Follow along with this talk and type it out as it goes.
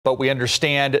But we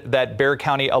understand that Bexar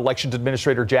County Election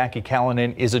Administrator Jackie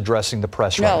Callanan is addressing the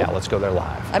press right now. Let's go there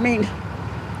live. I mean,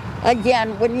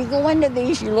 again, when you go into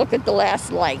these, you look at the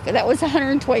last like. That was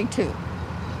 122.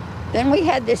 Then we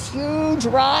had this huge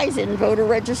rise in voter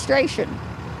registration.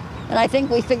 And I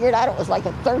think we figured out it was like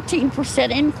a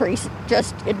 13% increase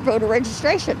just in voter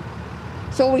registration.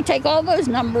 So we take all those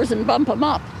numbers and bump them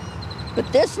up.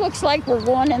 But this looks like we're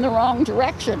going in the wrong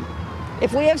direction.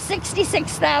 If we have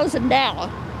 66,000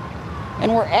 now,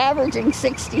 and we're averaging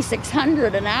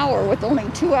 6,600 an hour with only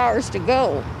 2 hours to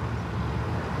go,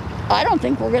 I don't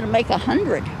think we're going to make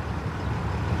 100.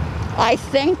 I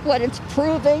think what it's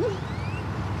proving,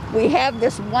 we have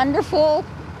this wonderful,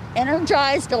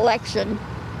 energized election,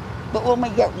 but when we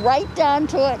get right down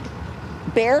to it,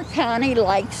 Bexar County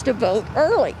likes to vote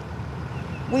early.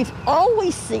 We've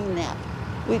always seen that.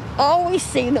 We've always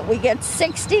seen that we get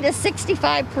 60 to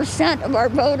 65% of our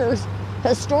voters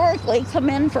historically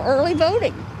come in for early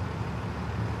voting.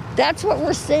 That's what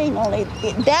we're seeing, only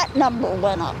that number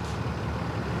went up.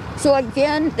 So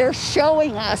again, they're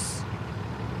showing us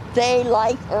they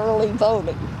like early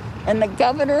voting. And the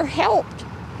governor helped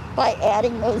by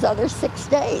adding those other 6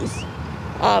 days.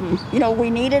 You know, we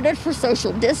needed it for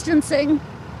social distancing.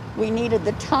 We needed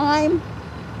the time,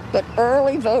 but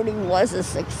early voting was a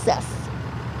success,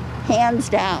 hands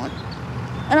down.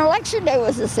 And Election Day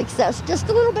was a success, just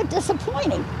a little bit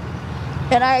disappointing.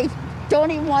 And I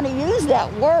don't even want to use that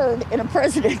word in a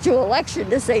presidential election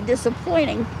to say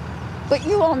disappointing, but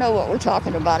you all know what we're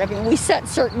talking about. I mean, we set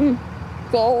certain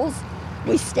goals,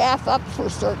 we staff up for a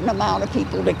certain amount of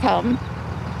people to come,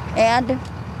 and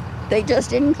they just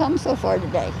didn't come so far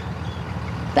today.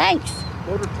 Thanks.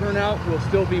 Voter turnout will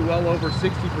still be well over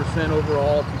 60%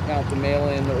 overall if you count the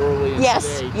mail-in, the early, and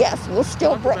today. Yes, we'll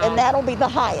still bring, and that'll be the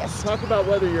highest. Talk about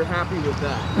whether you're happy with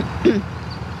that.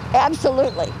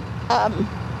 Absolutely.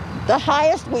 The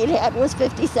highest we'd had was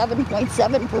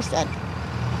 57.7%,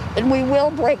 and we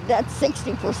will break that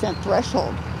 60%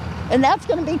 threshold, and that's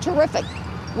going to be terrific.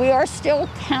 We are still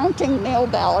counting mail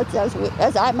ballots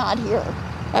as I'm out here.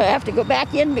 I have to go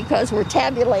back in because we're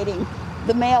tabulating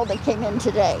the mail that came in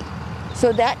today.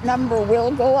 So that number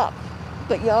will go up.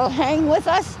 But y'all hang with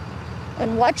us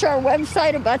and watch our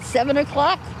website about 7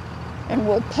 o'clock, and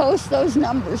we'll post those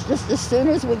numbers just as soon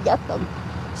as we get them.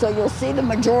 So you'll see the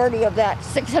majority of that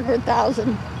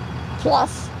 600,000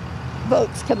 plus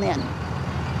votes come in.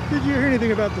 Did you hear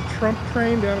anything about the Trump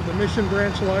train down at the Mission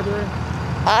Branch Library?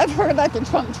 I've heard about the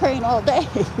Trump train all day.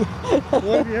 What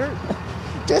have you heard?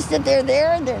 Just that they're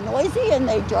there and they're noisy and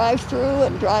they drive through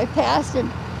and drive past and,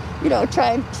 you know,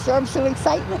 try and serve some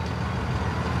excitement.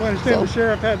 Well, I understand the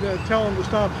sheriff had to tell them to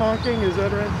stop honking, is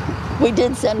that right? We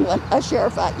did send a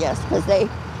sheriff out, yes, because they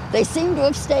seem to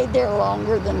have stayed there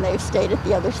longer than they've stayed at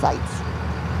the other sites.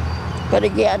 But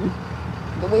again,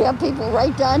 we have people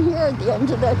right down here at the end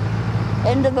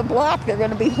of the block. They're going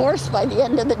to be hoarse by the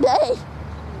end of the day.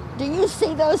 Do you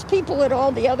see those people at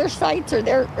all the other sites, or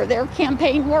their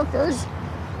campaign workers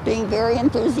being very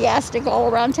enthusiastic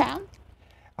all around town?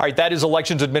 All right, that is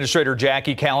Elections Administrator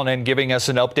Jackie Callanan giving us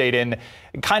an update and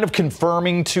kind of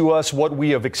confirming to us what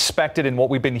we have expected and what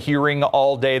we've been hearing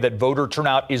all day, that voter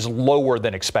turnout is lower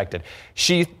than expected.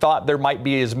 She thought there might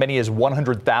be as many as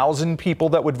 100,000 people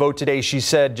that would vote today. She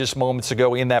said just moments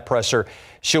ago in that presser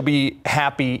she'll be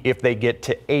happy if they get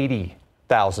to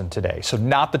 80,000 today. So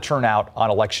not the turnout on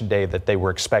Election Day that they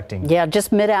were expecting. Yeah,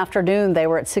 just mid-afternoon they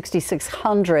were at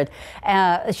 6,600.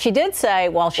 She did say,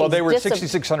 well, they were at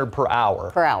 6,600 per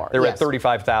hour. Per hour. They were at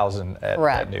 35,000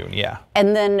 at noon. Yeah.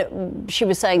 And then she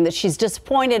was saying that she's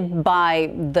disappointed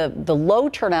by the low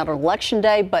turnout on Election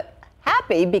Day, but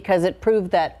happy because it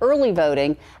proved that early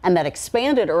voting and that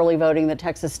expanded early voting that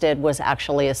Texas did was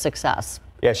actually a success.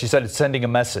 Yeah, she said it's sending a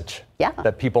message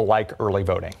that people like early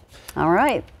voting. All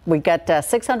right. We got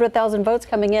 600,000 votes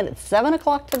coming in at 7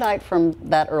 o'clock tonight from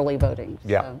that early voting.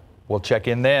 Yeah. So. We'll check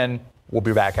in then. We'll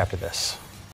be back after this.